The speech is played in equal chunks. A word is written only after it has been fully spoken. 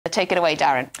Take it away,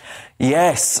 Darren.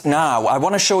 Yes. Now, I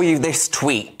want to show you this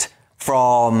tweet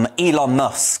from Elon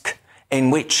Musk in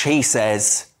which he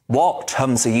says what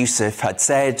Humza Yousaf had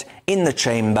said in the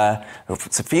chamber.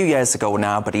 It's a few years ago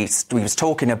now, but he was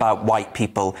talking about white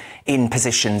people in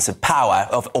positions of power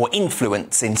or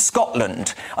influence in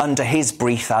Scotland under his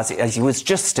brief as he was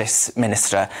Justice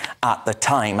Minister at the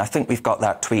time. I think we've got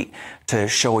that tweet to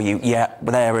show you. Yeah,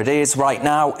 there it is right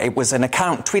now. It was an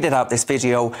account tweeted out this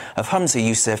video of Humza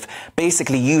Yousaf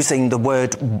basically using the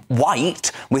word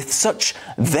white with such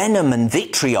venom and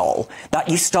vitriol that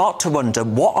you start to wonder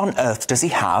what on earth does he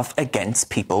have against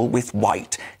people with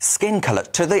white skin colour,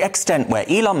 to the extent where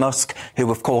Elon Musk, who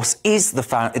of course is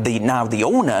now the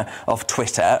owner of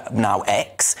Twitter, now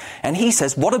X, and he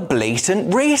says, what a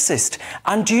blatant racist.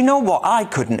 And do you know what? I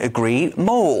couldn't agree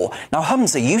more. Now,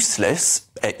 Humza Yousaf,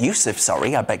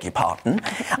 I beg your pardon,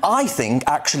 I think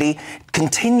actually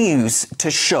continues to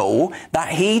show that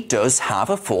he does have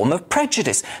a form of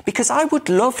prejudice, because I would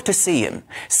love to see him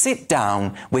sit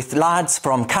down with lads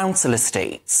from council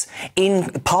estates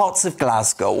in parts of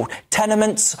Glasgow,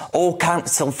 tenements or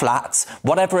council flats,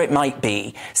 whatever it might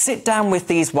be, sit down with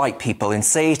these white people and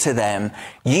say to them,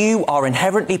 you are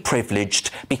inherently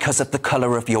privileged because of the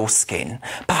colour of your skin.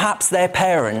 Perhaps their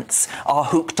parents are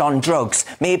hooked on drugs,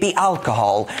 maybe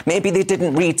alcohol, maybe they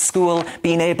didn't read school,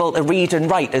 being able to read and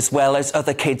write as well as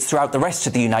other kids throughout the rest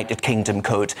of the United Kingdom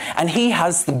could. And he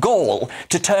has the gall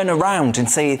to turn around and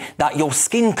say that your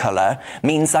skin colour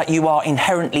means that you are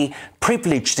inherently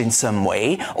privileged in some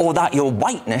way, or that your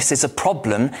whiteness is a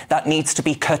problem that needs to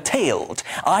be curtailed.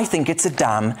 I think it's a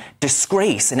damn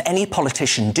disgrace, and any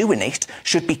politician doing it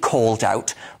should be called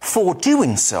out for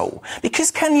doing so.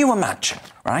 Because can you imagine,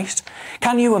 right?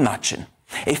 Can you imagine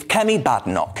if Kemi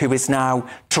Badenoch, who is now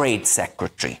Trade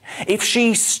Secretary, if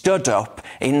she stood up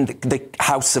in the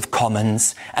House of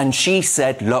Commons and she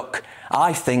said, look,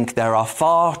 I think there are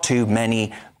far too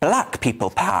many black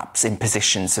people, perhaps, in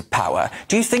positions of power.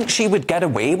 Do you think she would get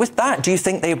away with that? Do you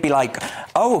think they would be like,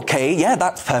 oh, OK, yeah,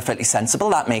 that's perfectly sensible,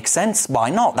 that makes sense,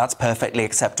 why not? That's perfectly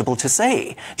acceptable to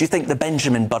say. Do you think the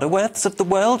Benjamin Butterworths of the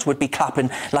world would be clapping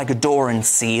like adoring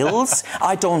seals?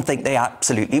 I don't think they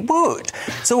absolutely would.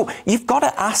 So you've got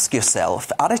to ask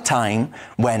yourself, at a time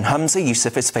when Humza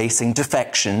Yousaf is facing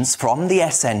defections from the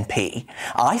SNP,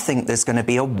 I think there's going to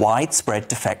be a widespread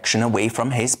defection away from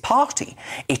his party.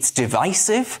 It's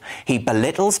divisive. He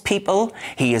belittles people.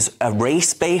 He is a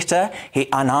race baiter.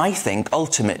 And I think,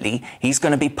 ultimately, he's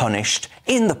going to be punished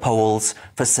in the polls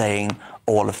for saying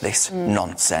all of this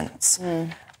nonsense.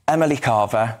 Emily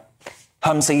Carver,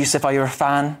 Humza Yousaf, are you a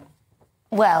fan?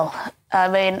 Well, I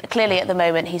mean, clearly at the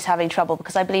moment he's having trouble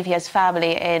because I believe he has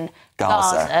family in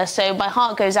Gaza. So my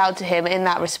heart goes out to him in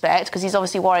that respect because he's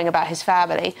obviously worrying about his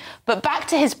family. But back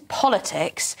to his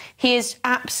politics, he is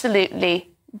absolutely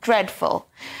dreadful.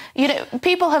 You know,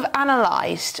 people have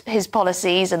analysed his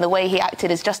policies and the way he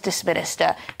acted as Justice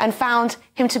Minister and found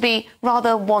him to be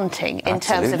rather wanting in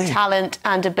terms of talent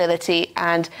and ability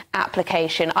and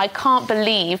application. I can't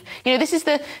believe, you know, this is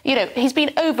the, you know, he's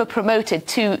been over-promoted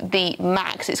to the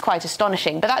max. It's quite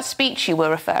astonishing. But that speech you were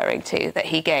referring to that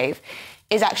he gave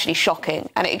is actually shocking,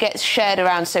 and it gets shared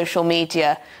around social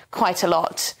media quite a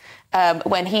lot.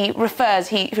 When he refers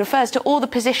to all the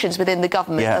positions within the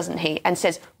government, doesn't he, and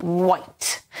says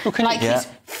white. Well, he's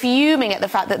fuming at the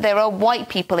fact that there are white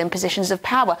people in positions of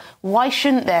power. Why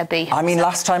shouldn't there be? I mean,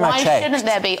 last time I checked... Why shouldn't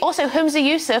there be? Also, Humza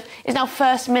Yousaf is now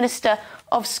First Minister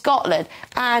of Scotland,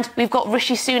 and we've got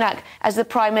Rishi Sunak as the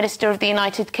Prime Minister of the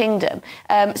United Kingdom.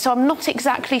 So I'm not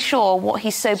exactly sure what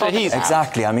he's so bothered about.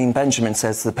 Exactly. I mean, Benjamin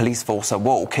says the police force are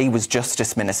woke. He was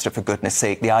Justice Minister, for goodness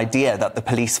sake. The idea that the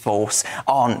police force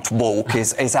aren't woke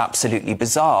is absolutely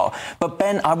bizarre. But,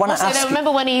 Ben, I want to ask...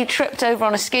 remember when he tripped over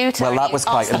on a scooter? Well, that was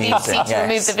quite amusing, to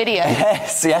remove the video.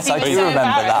 Yes, I do remember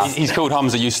that. He's called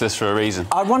Humza useless for a reason.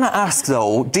 I want to ask,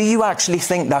 though, do you actually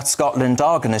think that Scotland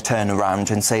are going to turn around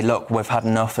and say, look, we've had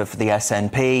enough of the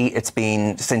SNP. It's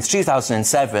been, since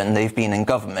 2007, they've been in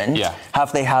government. Yeah.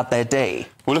 Have they had their day?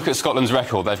 Well, look at Scotland's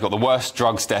record. They've got the worst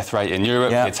drugs death rate in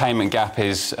Europe. The attainment gap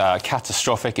is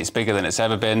catastrophic. It's bigger than it's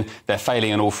ever been. They're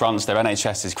failing on all fronts. Their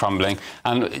NHS is crumbling.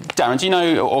 And Darren, do you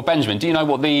know, or Benjamin, do you know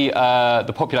what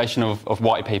the population of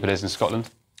white people is in Scotland?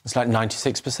 It's like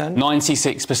 96%?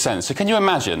 96%. So can you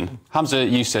imagine, Humza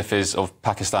Yousaf is of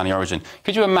Pakistani origin,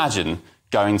 could you imagine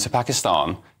going to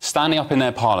Pakistan, standing up in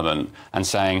their parliament and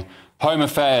saying, Home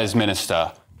Affairs Minister,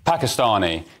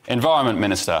 Pakistani, Environment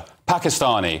Minister,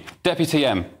 Pakistani. Deputy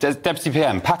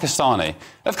PM, Pakistani.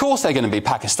 Of course they're going to be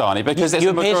Pakistani because it's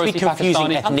you a majority appear to be confusing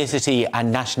Pakistani ethnicity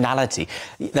and nationality.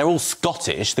 They're all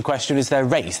Scottish. The question is their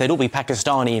race. They'd all be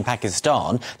Pakistani in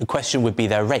Pakistan. The question would be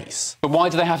their race. But why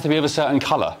do they have to be of a certain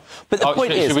colour? But the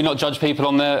point is, should we not judge people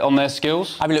on their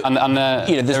skills? I mean, look, and there's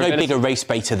their no ability? bigger race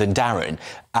baiter than Darren,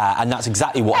 and that's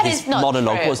exactly what his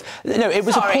monologue true. was. No, it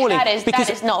was appalling. That because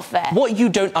is not fair. What you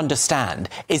don't understand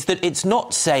is that it's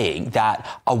not saying that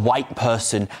a white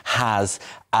person has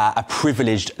a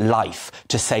privileged life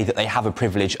to say that they have a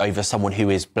privilege over someone who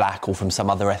is black or from some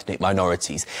other ethnic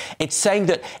minorities. It's saying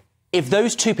that if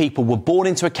those two people were born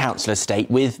into a council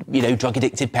estate with,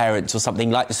 drug-addicted parents or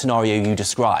something like the scenario you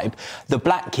describe, the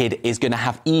black kid is going to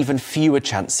have even fewer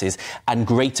chances and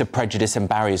greater prejudice and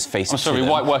barriers faced I'm sorry, to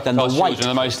white working them than class the white children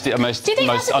are the most Do you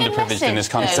think that's a good underprivileged in this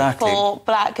country. Exactly. For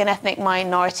black and ethnic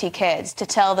minority kids to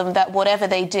tell them that whatever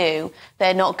they do,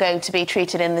 they're not going to be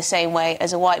treated in the same way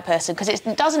as a white person? Because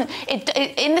it doesn't,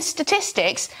 in the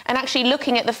statistics and actually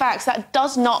looking at the facts, that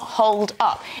does not hold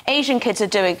up. Asian kids are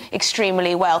doing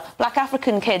extremely well. Black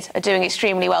African kids are doing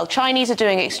extremely well. Chinese are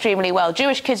doing extremely well.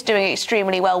 Jewish kids doing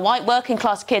extremely well. White working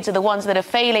class kids are the ones that are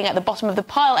failing at the bottom of the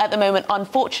pile at the moment,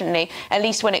 unfortunately, at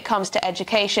least when it comes to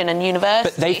education and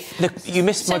university. But you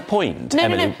missed my point,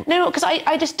 Emily. No, because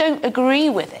I just don't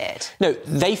agree with it. No,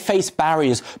 they face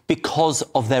barriers because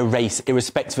of their race,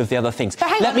 irrespective of the other things. But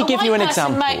hang Let on, me give you an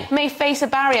example. May face a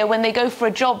barrier when they go for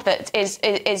a job that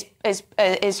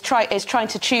is trying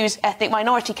to choose ethnic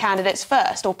minority candidates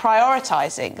first or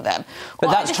prioritising them.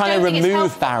 But that's trying to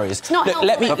remove barriers. It's not helpful.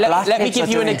 Let me give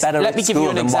you an example.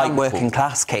 White working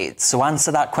class kids. So answer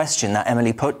that question that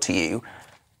Emily put to you.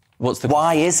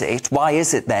 Why is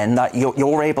it then that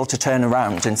you're able to turn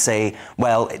around and say,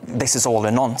 well, this is all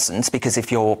a nonsense because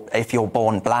if you're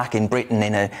born black in Britain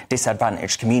in a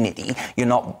disadvantaged community, you're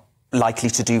not likely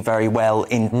to do very well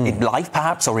in life,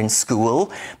 perhaps, or in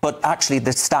school. But actually,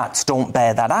 the stats don't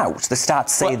bear that out. The stats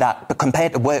say that, but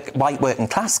compared to white working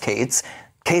class kids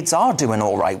are doing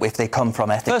all right if they come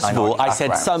from ethnic minority backgrounds. First of all,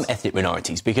 I said some ethnic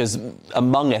minorities, because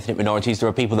among ethnic minorities there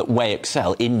are people that way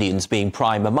excel, Indians being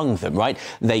prime among them, right?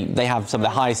 They have some of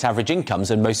the highest average incomes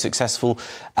and most successful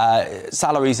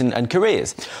salaries and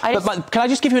careers. But can I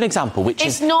just give you an example, which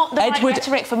is... It's not the right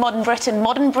rhetoric for modern Britain.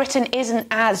 Modern Britain isn't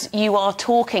as you are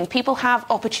talking. People have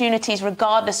opportunities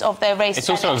regardless of their race. It's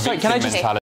also a victim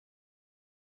mentality.